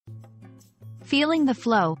Feeling the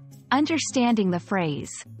flow, understanding the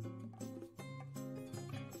phrase.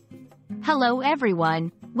 Hello everyone,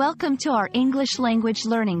 welcome to our English language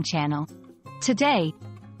learning channel. Today,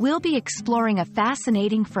 we'll be exploring a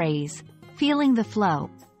fascinating phrase, feeling the flow.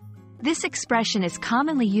 This expression is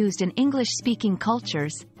commonly used in English-speaking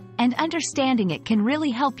cultures, and understanding it can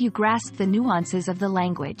really help you grasp the nuances of the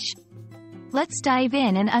language. Let's dive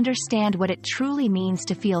in and understand what it truly means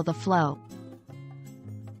to feel the flow.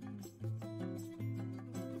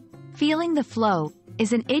 Feeling the flow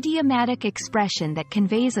is an idiomatic expression that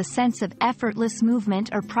conveys a sense of effortless movement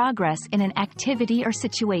or progress in an activity or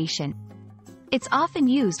situation. It's often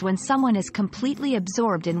used when someone is completely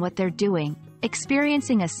absorbed in what they're doing,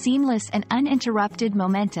 experiencing a seamless and uninterrupted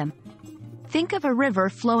momentum. Think of a river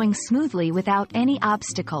flowing smoothly without any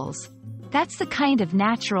obstacles. That's the kind of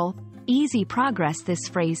natural, easy progress this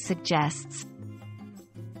phrase suggests.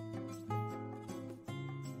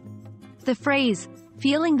 The phrase,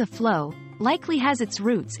 feeling the flow, likely has its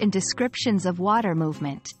roots in descriptions of water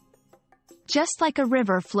movement. Just like a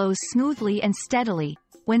river flows smoothly and steadily,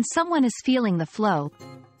 when someone is feeling the flow,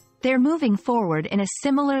 they're moving forward in a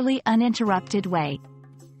similarly uninterrupted way.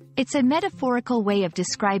 It's a metaphorical way of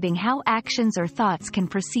describing how actions or thoughts can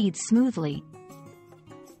proceed smoothly.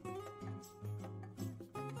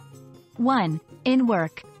 1. In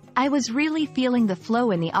work, I was really feeling the flow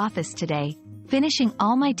in the office today, finishing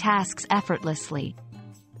all my tasks effortlessly.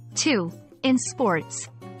 2. In sports,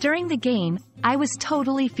 during the game, I was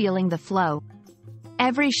totally feeling the flow.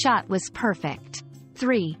 Every shot was perfect.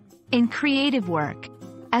 3. In creative work,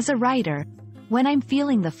 as a writer, when I'm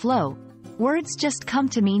feeling the flow, words just come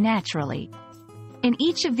to me naturally. In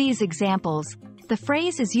each of these examples, the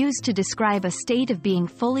phrase is used to describe a state of being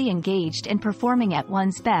fully engaged and performing at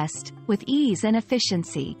one's best, with ease and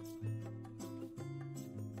efficiency.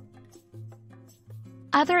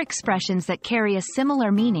 Other expressions that carry a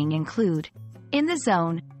similar meaning include in the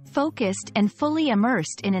zone, focused and fully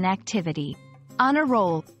immersed in an activity. On a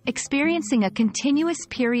roll, experiencing a continuous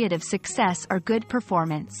period of success or good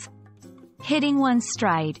performance. Hitting one's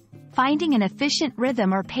stride, finding an efficient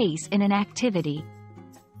rhythm or pace in an activity.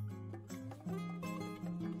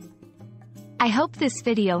 I hope this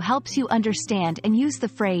video helps you understand and use the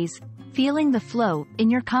phrase, feeling the flow, in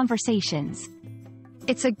your conversations.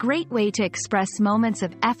 It's a great way to express moments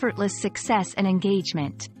of effortless success and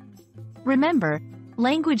engagement. Remember,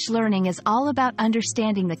 language learning is all about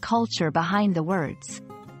understanding the culture behind the words.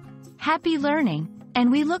 Happy learning,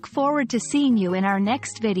 and we look forward to seeing you in our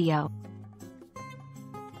next video.